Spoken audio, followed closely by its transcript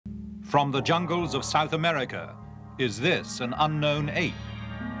From the jungles of South America, is this an unknown ape?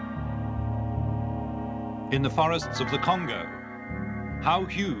 In the forests of the Congo, how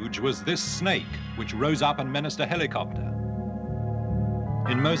huge was this snake which rose up and menaced a helicopter?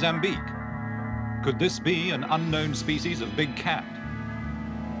 In Mozambique, could this be an unknown species of big cat?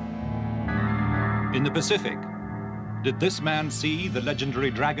 In the Pacific, did this man see the legendary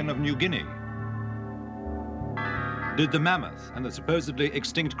dragon of New Guinea? Did the mammoth and the supposedly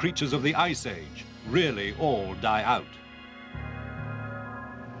extinct creatures of the Ice Age really all die out?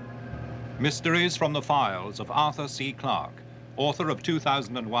 Mysteries from the Files of Arthur C. Clarke, author of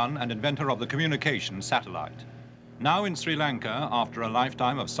 2001 and inventor of the communication satellite. Now in Sri Lanka, after a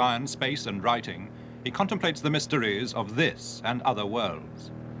lifetime of science, space, and writing, he contemplates the mysteries of this and other worlds.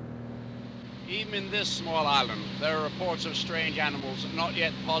 Even in this small island, there are reports of strange animals not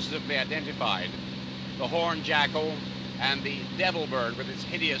yet positively identified. The horned jackal and the devil bird with its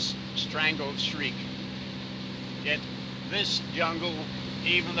hideous strangled shriek. Yet this jungle,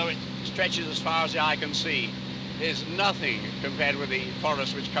 even though it stretches as far as the eye can see, is nothing compared with the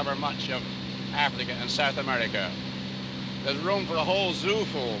forests which cover much of Africa and South America. There's room for a whole zoo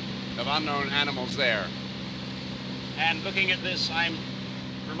full of unknown animals there. And looking at this, I'm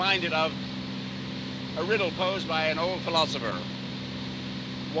reminded of a riddle posed by an old philosopher.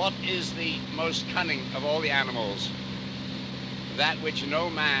 What is the most cunning of all the animals? That which no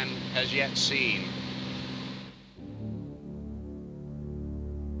man has yet seen.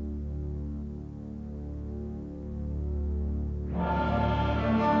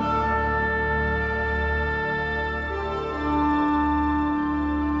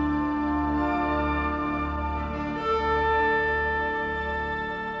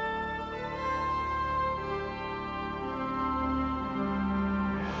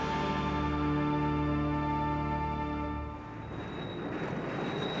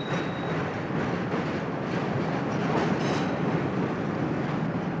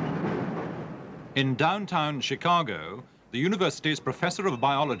 In downtown Chicago, the university's professor of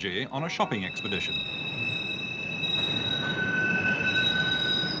biology on a shopping expedition.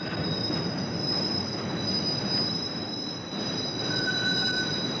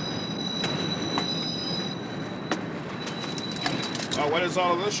 What is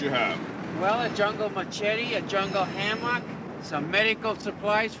all of this you have? Well, a jungle machete, a jungle hammock, some medical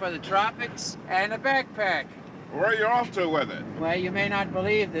supplies for the tropics, and a backpack. Where are you off to with it? Well, you may not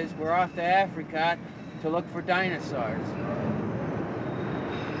believe this. We're off to Africa to look for dinosaurs.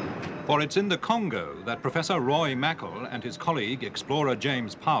 For it's in the Congo that Professor Roy Mackal and his colleague, explorer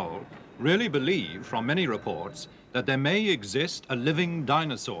James Powell, really believe, from many reports, that there may exist a living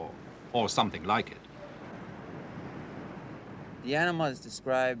dinosaur, or something like it. The animal is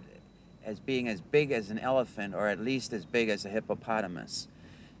described as being as big as an elephant, or at least as big as a hippopotamus.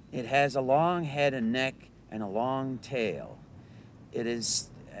 It has a long head and neck and a long tail. It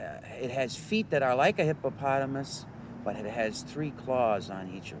has feet that are like a hippopotamus, but it has 3 claws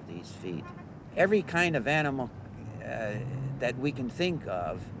on each of these feet. Every kind of animal that we can think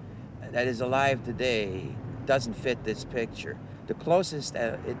of that is alive today doesn't fit this picture. The closest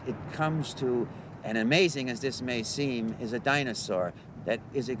it comes to, and amazing as this may seem, is a dinosaur that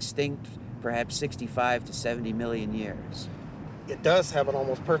is extinct perhaps 65 to 70 million years. It does have an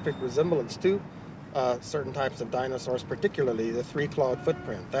almost perfect resemblance to certain types of dinosaurs, particularly the 3-clawed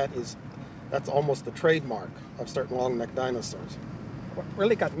footprint. That's almost the trademark of certain long-necked dinosaurs. What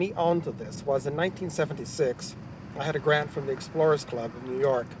really got me onto this was in 1976, I had a grant from the Explorers Club of New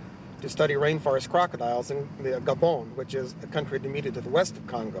York to study rainforest crocodiles in the Gabon, which is a country immediately to the west of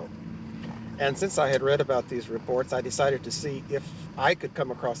Congo. And since I had read about these reports, I decided to see if I could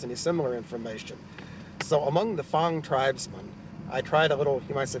come across any similar information. So among the Fang tribesmen, I tried a little,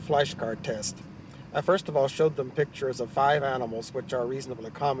 you might say, flashcard test. I first of all showed them pictures of 5 animals which are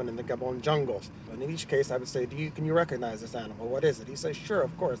reasonably common in the Gabon jungles. And in each case I would say, can you recognize this animal? What is it? He says, sure,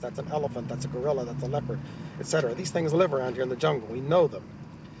 of course, that's an elephant, that's a gorilla, that's a leopard, etc. These things live around here in the jungle, we know them.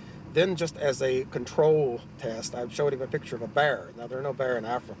 Then just as a control test, I showed him a picture of a bear. Now there are no bear in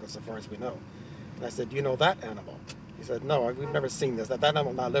Africa so far as we know. And I said, do you know that animal? He said, no, we've never seen this. That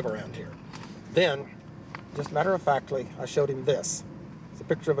animal not live around here. Then, just matter-of-factly, I showed him this. It's a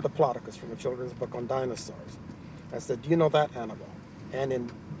picture of a diplodocus from a children's book on dinosaurs. I said, do you know that animal? And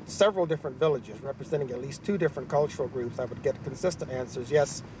in several different villages, representing at least 2 different cultural groups, I would get consistent answers.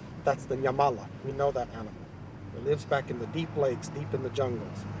 Yes, that's the Nyamala. We know that animal. It lives back in the deep lakes, deep in the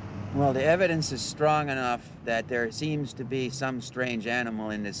jungles. Well, the evidence is strong enough that there seems to be some strange animal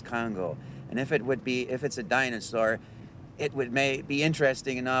in this Congo. And if it's a dinosaur, it would be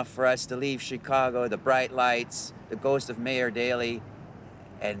interesting enough for us to leave Chicago, the bright lights, the ghost of Mayor Daley,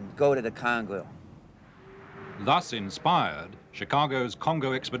 and go to the Congo. Thus inspired, Chicago's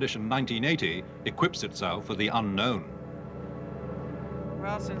Congo Expedition 1980 equips itself for the unknown.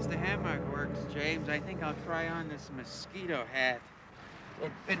 Well, since the hammock works, James, I think I'll try on this mosquito hat.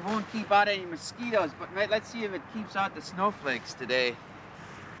 It won't keep out any mosquitoes, but let's see if it keeps out the snowflakes today.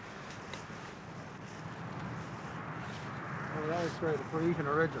 Oh, that is great. The Parisian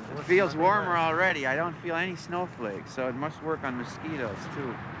original. It feels warmer already. I don't feel any snowflakes, so it must work on mosquitoes,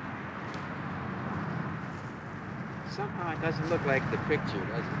 too. Somehow it doesn't look like the picture,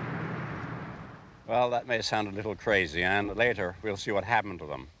 does it? Well, that may sound a little crazy, and later we'll see what happened to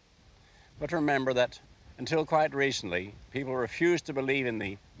them. But remember that until quite recently, people refused to believe in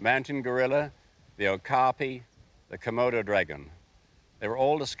the mountain gorilla, the okapi, the Komodo dragon. They were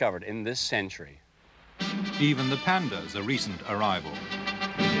all discovered in this century. Even the panda's a recent arrival.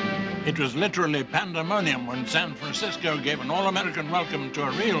 It was literally pandemonium when San Francisco gave an all-American welcome to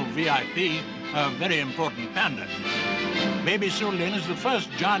a real VIP, a very important panda. Baby Sulin is the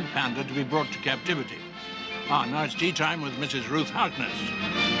first giant panda to be brought to captivity. Now it's tea time with Mrs. Ruth Harkness.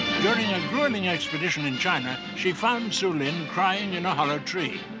 During a grueling expedition in China, she found Sulin crying in a hollow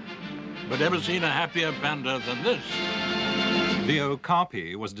tree. But ever seen a happier panda than this? The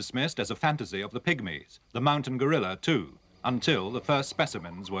okapi was dismissed as a fantasy of the pygmies, the mountain gorilla too, until the first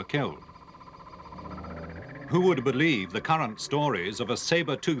specimens were killed. Who would believe the current stories of a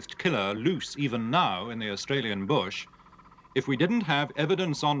saber-toothed killer loose even now in the Australian bush if we didn't have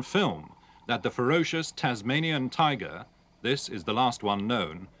evidence on film that the ferocious Tasmanian tiger, this is the last one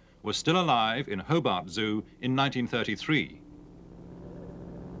known, was still alive in Hobart Zoo in 1933.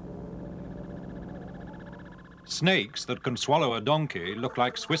 Snakes that can swallow a donkey look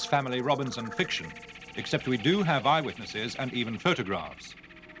like Swiss Family Robinson fiction, except we do have eyewitnesses and even photographs.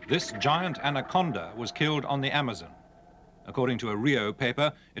 This giant anaconda was killed on the Amazon. According to a Rio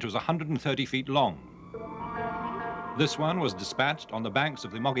paper, it was 130 feet long. This one was dispatched on the banks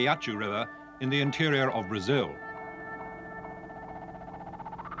of the Mogiachu River in the interior of Brazil.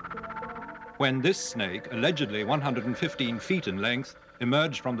 When this snake, allegedly 115 feet in length,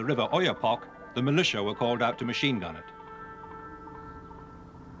 emerged from the river Oyapock, the militia were called out to machine gun it.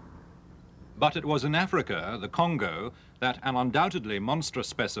 But it was in Africa, the Congo, that an undoubtedly monstrous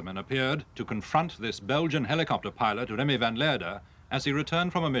specimen appeared to confront this Belgian helicopter pilot, Remy van Leerde, as he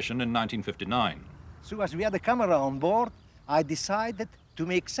returned from a mission in 1959. So as we had a camera on board, I decided to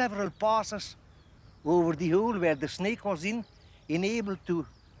make several passes over the hole where the snake was in able to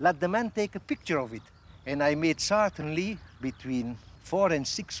let the men take a picture of it. And I made certainly between 4 and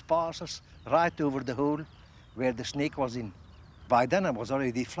 6 passes right over the hole where the snake was in. By then I was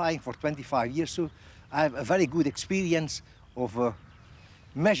already flying for 25 years, so I have a very good experience of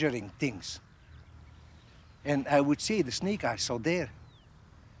measuring things. And I would say the snake I saw there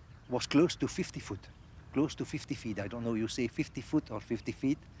was close to 50 foot, close to 50 feet. I don't know, you say 50 foot or 50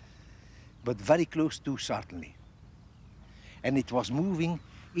 feet, but very close to certainly. And it was moving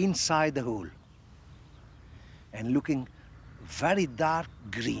inside the hole and looking very dark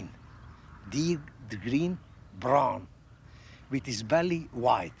green, deep green, brown, with his belly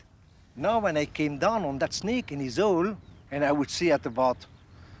white. Now when I came down on that snake in his hole, and I would say at about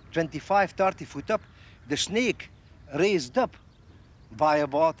 25, 30 foot up, the snake raised up by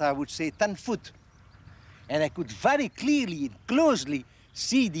about, I would say, 10 foot. And I could very clearly and closely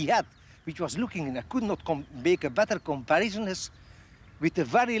see the head, which was looking, and I could not make a better comparison, as with a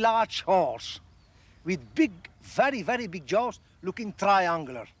very large horse, with big, very, very big jaws, looking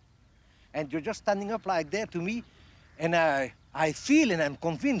triangular. And you're just standing up like there to me, and I feel and I'm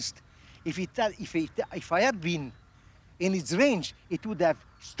convinced if I had been in its range, it would have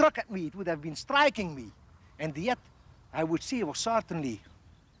struck at me, it would have been striking me. And yet, I would say it was certainly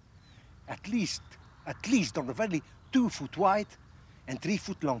at least on the very 2 foot wide and 3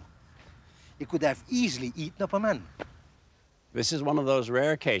 foot long. It could have easily eaten up a man. This is one of those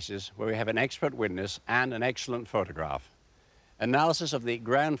rare cases where we have an expert witness and an excellent photograph. Analysis of the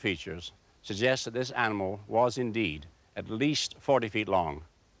ground features suggests that this animal was indeed at least 40 feet long.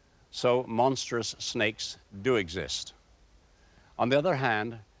 So monstrous snakes do exist. On the other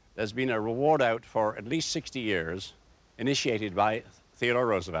hand, there's been a reward out for at least 60 years, initiated by Theodore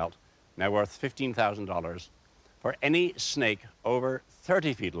Roosevelt, now worth $15,000, for any snake over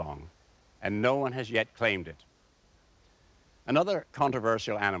 30 feet long, and no one has yet claimed it. Another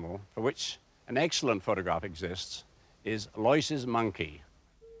controversial animal for which an excellent photograph exists is Lois's monkey.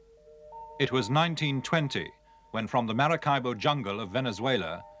 It was 1920 when from the Maracaibo jungle of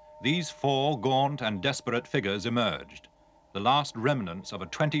Venezuela, these 4 gaunt and desperate figures emerged, the last remnants of a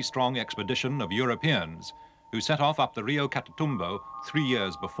 20-strong expedition of Europeans who set off up the Rio Catatumbo 3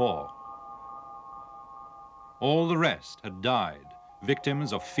 years before. All the rest had died,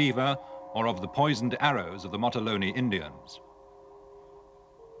 victims of fever or of the poisoned arrows of the Motilone Indians.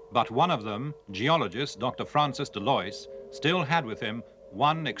 But one of them, geologist Dr. Francis Delois, still had with him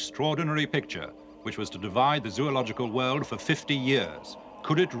one extraordinary picture, which was to divide the zoological world for 50 years.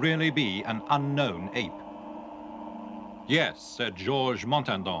 Could it really be an unknown ape? Yes, said Georges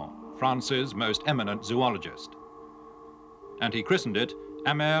Montandon, France's most eminent zoologist. And he christened it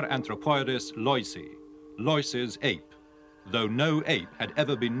Amer Anthropoidis loisi, Lois's ape, though no ape had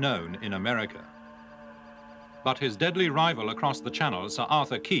ever been known in America. But his deadly rival across the Channel, Sir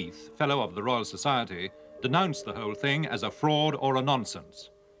Arthur Keith, Fellow of the Royal Society, denounced the whole thing as a fraud or a nonsense.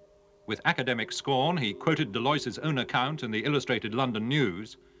 With academic scorn, he quoted Delois's own account in the Illustrated London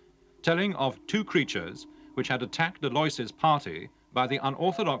News, telling of two creatures which had attacked Delois's party by the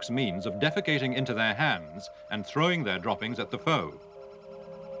unorthodox means of defecating into their hands and throwing their droppings at the foe.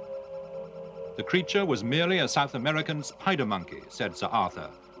 The creature was merely a South American spider monkey, said Sir Arthur,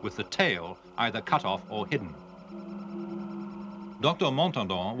 with the tail either cut off or hidden. Dr.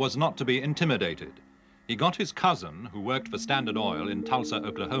 Montandon was not to be intimidated. He got his cousin, who worked for Standard Oil in Tulsa,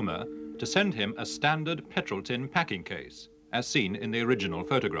 Oklahoma, to send him a standard petrol tin packing case, as seen in the original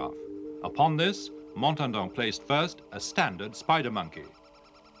photograph. Upon this, Montandon placed first a standard spider monkey,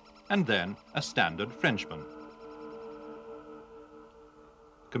 and then a standard Frenchman.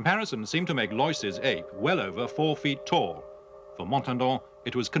 Comparisons seemed to make Lois's ape well over 4 feet tall. For Montandon,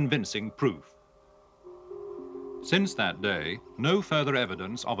 it was convincing proof. Since that day, no further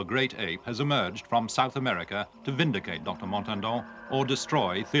evidence of a great ape has emerged from South America to vindicate Dr. Montandon or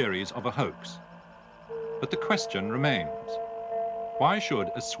destroy theories of a hoax. But the question remains, why should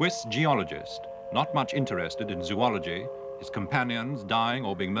a Swiss geologist, not much interested in zoology, his companions dying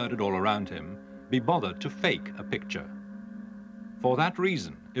or being murdered all around him, be bothered to fake a picture? For that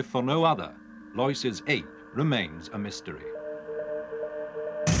reason, if for no other, Lois's ape remains a mystery.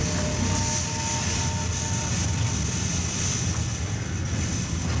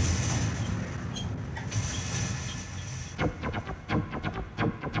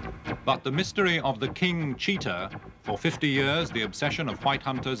 But the mystery of the king cheetah, for 50 years the obsession of white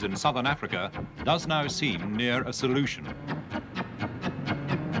hunters in southern Africa, does now seem near a solution.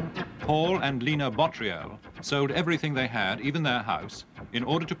 Paul and Lena Bottriel sold everything they had, even their house, in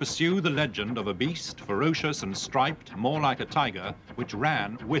order to pursue the legend of a beast, ferocious and striped, more like a tiger, which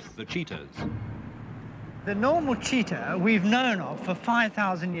ran with the cheetahs. The normal cheetah we've known of for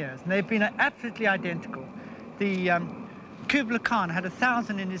 5,000 years, and they've been absolutely identical. The Kubla Khan had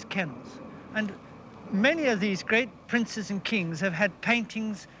 1,000 in his kennels, and many of these great princes and kings have had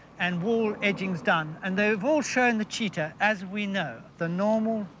paintings and wall edgings done, and they've all shown the cheetah as we know, the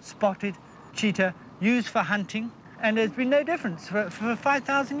normal spotted cheetah used for hunting, and there's been no difference for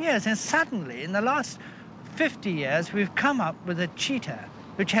 5,000 years. And suddenly, in the last 50 years, we've come up with a cheetah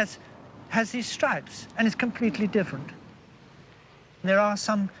which has these stripes, and is completely different. There are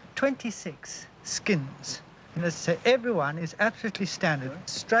some 26 skins. And as I say, everyone is absolutely standard.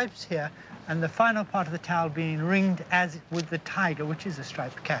 Stripes here, and the final part of the tail being ringed as with the tiger, which is a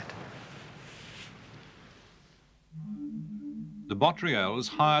striped cat. The Bottriels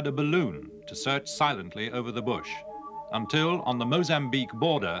hired a balloon to search silently over the bush, until on the Mozambique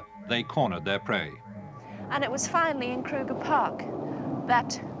border, they cornered their prey. And it was finally in Kruger Park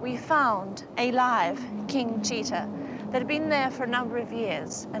that we found a live king cheetah that had been there for a number of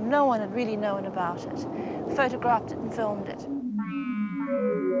years, and no one had really known about it. Photographed it and filmed it.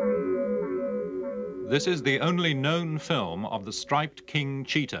 This is the only known film of the striped king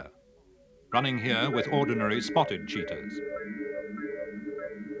cheetah, running here with ordinary spotted cheetahs.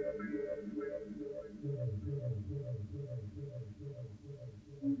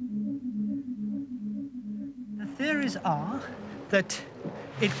 The theories are that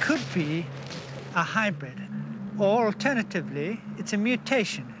it could be a hybrid, or alternatively, it's a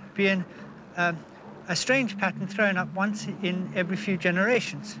mutation, being a strange pattern thrown up once in every few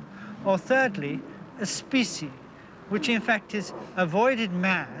generations. Or thirdly, a species, which in fact is avoided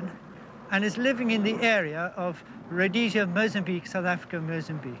man and is living in the area of Rhodesia, Mozambique, South Africa,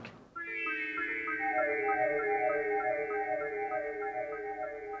 Mozambique.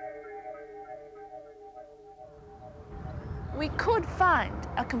 We could find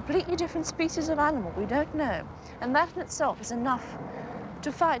a completely different species of animal, we don't know. And that in itself is enough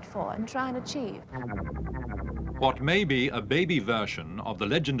to fight for and try and achieve. What may be a baby version of the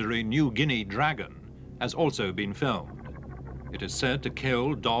legendary New Guinea dragon has also been filmed. It is said to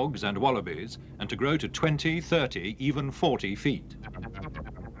kill dogs and wallabies and to grow to 20, 30, even 40 feet.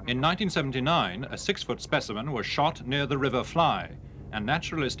 In 1979, a 6-foot specimen was shot near the River Fly, and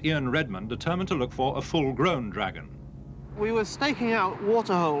naturalist Ian Redmond determined to look for a full-grown dragon. We were staking out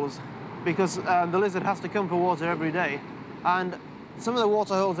water holes because the lizard has to come for water every day, and some of the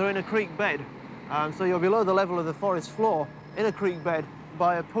water holes are in a creek bed, so you're below the level of the forest floor in a creek bed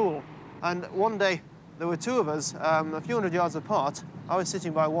by a pool. And one day there were two of us a few hundred yards apart. I was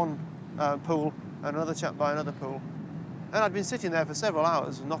sitting by one pool and another chap by another pool. And I'd been sitting there for several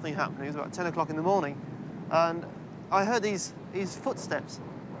hours and nothing happened. It was about 10 o'clock in the morning. And I heard these footsteps.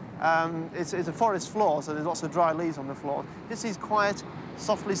 It's a forest floor, so there's lots of dry leaves on the floor. Just these quiet,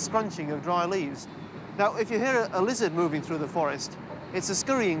 softly scrunching of dry leaves. Now, if you hear a lizard moving through the forest, it's a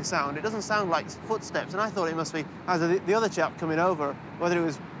scurrying sound. It doesn't sound like footsteps. And I thought it must be either the other chap coming over, whether it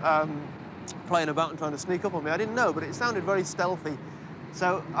was playing about and trying to sneak up on me. I didn't know, but it sounded very stealthy.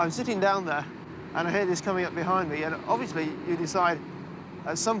 So I'm sitting down there, and I hear this coming up behind me, and obviously you decide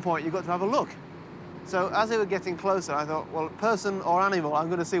at some point you've got to have a look. So as they were getting closer, I thought, well, person or animal, I'm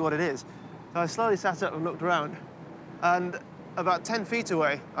going to see what it is. So I slowly sat up and looked around, and about 10 feet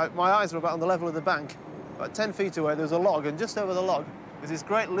away, my eyes were about on the level of the bank, about 10 feet away there was a log, and just over the log was this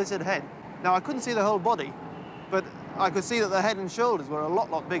great lizard head. Now I couldn't see the whole body, but I could see that the head and shoulders were a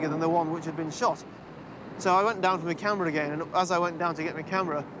lot bigger than the one which had been shot. So I went down for my camera again, and as I went down to get my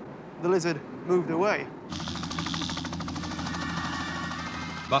camera, the lizard moved away.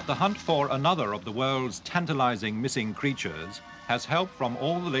 But the hunt for another of the world's tantalizing missing creatures has help from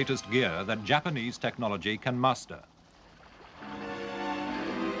all the latest gear that Japanese technology can muster.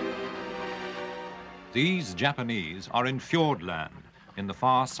 These Japanese are in Fjordland, in the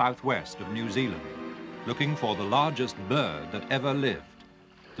far southwest of New Zealand, looking for the largest bird that ever lived,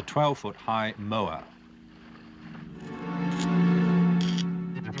 the 12-foot-high moa.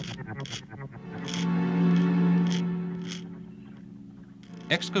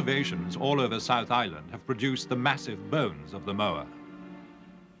 Excavations all over South Island have produced the massive bones of the moa.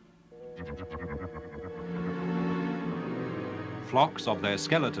 Flocks of their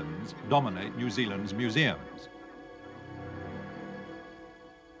skeletons dominate New Zealand's museums.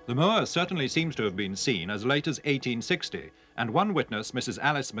 The moa certainly seems to have been seen as late as 1860, and one witness, Mrs.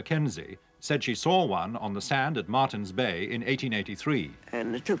 Alice Mackenzie, said she saw one on the sand at Martin's Bay in 1883.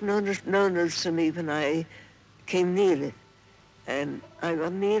 And it took no notice of me when I came near it. And I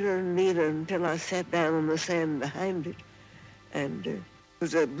got nearer and nearer until I sat down on the sand behind it. And it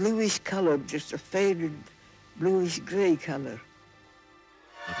was a bluish color, just a faded bluish gray color.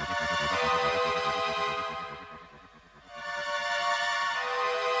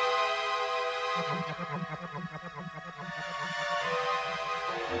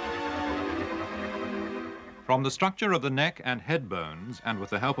 From the structure of the neck and head bones, and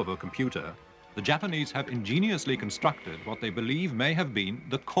with the help of a computer, the Japanese have ingeniously constructed what they believe may have been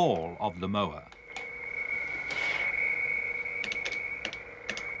the call of the moa.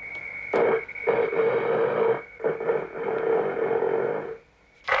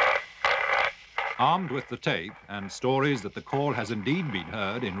 Armed with the tape and stories that the call has indeed been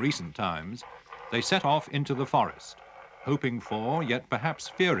heard in recent times, they set off into the forest, hoping for, yet perhaps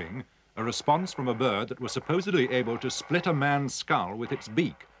fearing, a response from a bird that was supposedly able to split a man's skull with its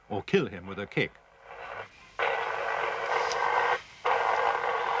beak or kill him with a kick.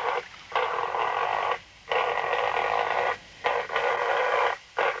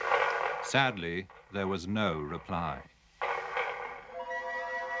 Sadly, there was no reply.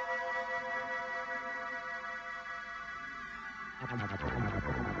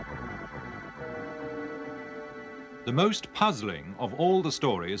 The most puzzling of all the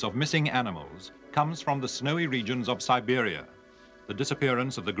stories of missing animals comes from the snowy regions of Siberia, the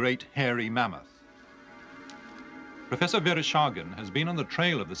disappearance of the great hairy mammoth. Professor Vereshchagin has been on the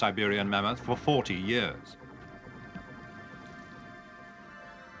trail of the Siberian mammoth for 40 years.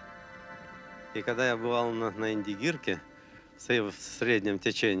 When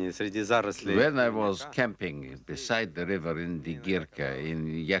I was camping beside the river Indigirka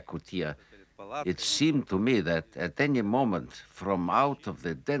in Yakutia, it seemed to me that at any moment from out of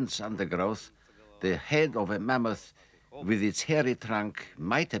the dense undergrowth, the head of a mammoth with its hairy trunk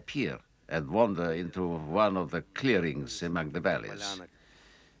might appear and wander into one of the clearings among the valleys.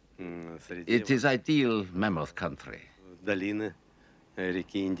 It is ideal mammoth country.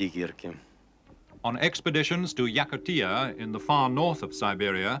 On expeditions to Yakutia in the far north of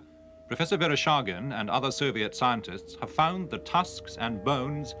Siberia, Professor Vereshchagin and other Soviet scientists have found the tusks and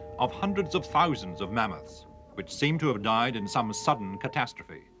bones of hundreds of thousands of mammoths, which seem to have died in some sudden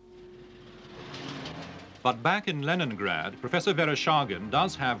catastrophe. But back in Leningrad, Professor Vereshchagin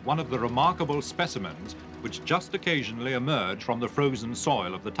does have one of the remarkable specimens which just occasionally emerge from the frozen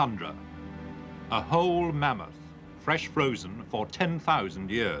soil of the tundra. A whole mammoth, fresh frozen for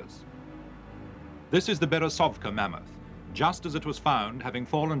 10,000 years. This is the Berezovka mammoth, just as it was found having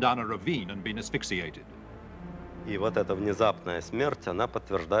fallen down a ravine and been asphyxiated. Its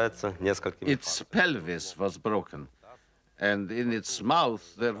pelvis was broken, and in its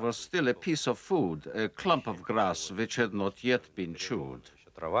mouth there was still a piece of food, a clump of grass which had not yet been chewed.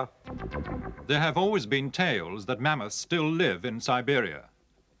 There have always been tales that mammoths still live in Siberia.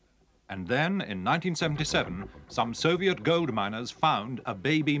 And then, in 1977, some Soviet gold miners found a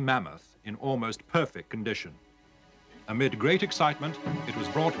baby mammoth in almost perfect condition. Amid great excitement, it was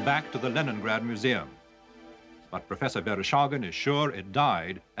brought back to the Leningrad Museum. But Professor Vereshchagin is sure it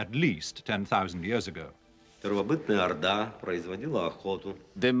died at least 10,000 years ago. The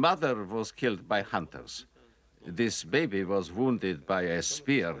mother was killed by hunters. This baby was wounded by a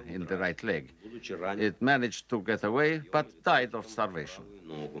spear in the right leg. It managed to get away, but died of starvation.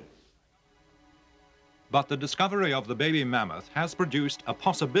 But the discovery of the baby mammoth has produced a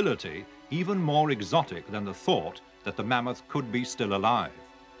possibility even more exotic than the thought that the mammoth could be still alive.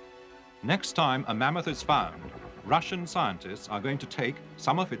 Next time a mammoth is found, Russian scientists are going to take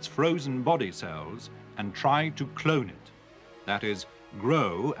some of its frozen body cells and try to clone it. That is,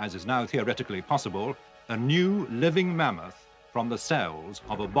 grow, as is now theoretically possible, a new living mammoth from the cells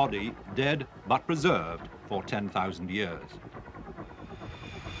of a body dead but preserved for 10,000 years.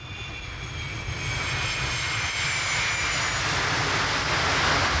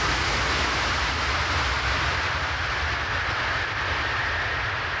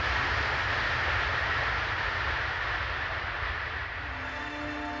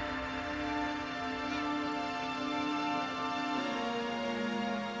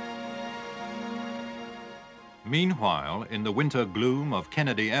 Meanwhile, in the winter gloom of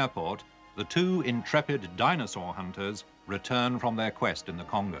Kennedy Airport, the two intrepid dinosaur hunters return from their quest in the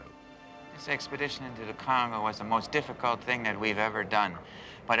Congo. This expedition into the Congo was the most difficult thing that we've ever done,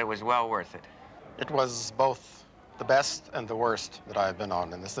 but it was well worth it. It was both the best and the worst that I've been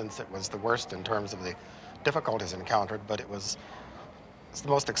on. In the sense, it was the worst in terms of the difficulties encountered, but it's the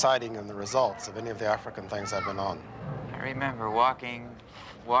most exciting in the results of any of the African things I've been on. I remember walking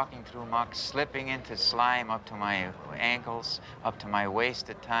through muck, slipping into slime up to my ankles, up to my waist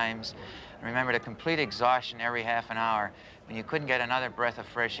at times. I remember the complete exhaustion every half an hour. When you couldn't get another breath of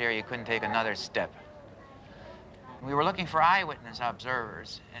fresh air, you couldn't take another step. We were looking for eyewitness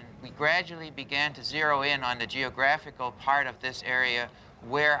observers, and we gradually began to zero in on the geographical part of this area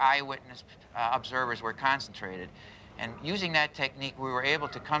where eyewitness observers were concentrated. And using that technique, we were able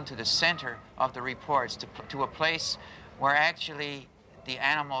to come to the center of the reports, to a place where actually the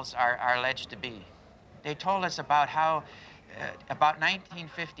animals are alleged to be. They told us about how, about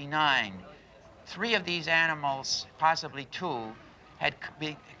 1959, 3 of these animals, possibly 2, had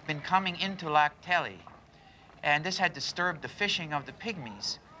been coming into Lac Teli. And this had disturbed the fishing of the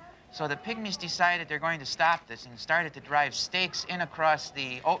pygmies. So the pygmies decided they're going to stop this and started to drive stakes in across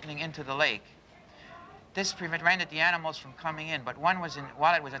the opening into the lake. This prevented the animals from coming in, but one was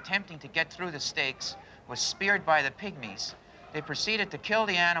while it was attempting to get through the stakes, was speared by the pygmies. They proceeded to kill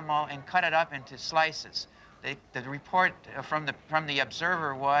the animal and cut it up into slices. The report from the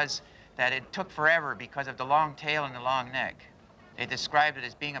observer was that it took forever because of the long tail and the long neck. They described it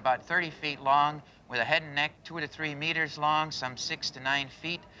as being about 30 feet long, with a head and neck 2 to 3 meters long, some 6 to 9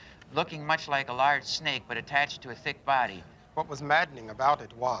 feet, looking much like a large snake, but attached to a thick body. What was maddening about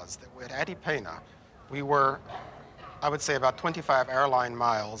it was that at Atipena, we were, I would say, about 25 airline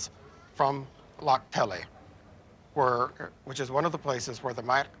miles from Lac Teli, which is one of the places where there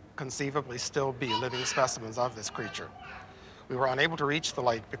might conceivably still be living specimens of this creature. We were unable to reach the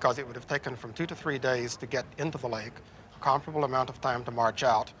lake because it would have taken from 2 to 3 days to get into the lake, a comparable amount of time to march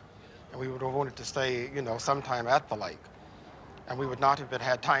out, and we would have wanted to stay, sometime at the lake. And we would not have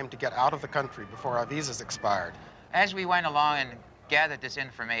had time to get out of the country before our visas expired. As we went along and gathered this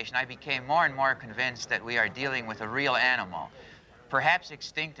information, I became more and more convinced that we are dealing with a real animal, perhaps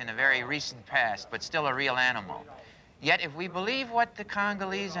extinct in a very recent past, but still a real animal. Yet if we believe what the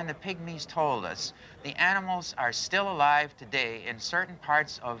Congolese and the pygmies told us, the animals are still alive today in certain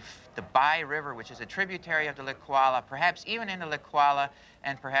parts of the Bai River, which is a tributary of the Likwala, perhaps even in the Likwala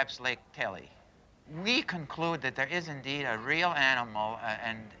and perhaps Lake Teli. We conclude that there is indeed a real animal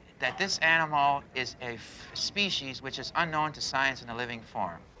and that this animal is a species which is unknown to science in a living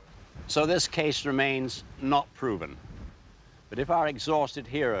form. So this case remains not proven. But if our exhausted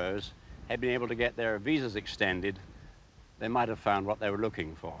heroes had been able to get their visas extended, they might have found what they were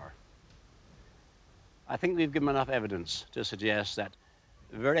looking for. I think we've given enough evidence to suggest that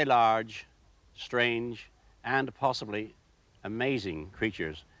very large, strange, and possibly amazing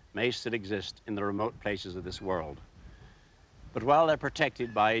creatures may still exist in the remote places of this world. But while they're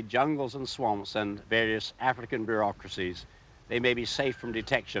protected by jungles and swamps and various African bureaucracies, they may be safe from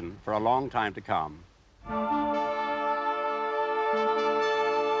detection for a long time to come.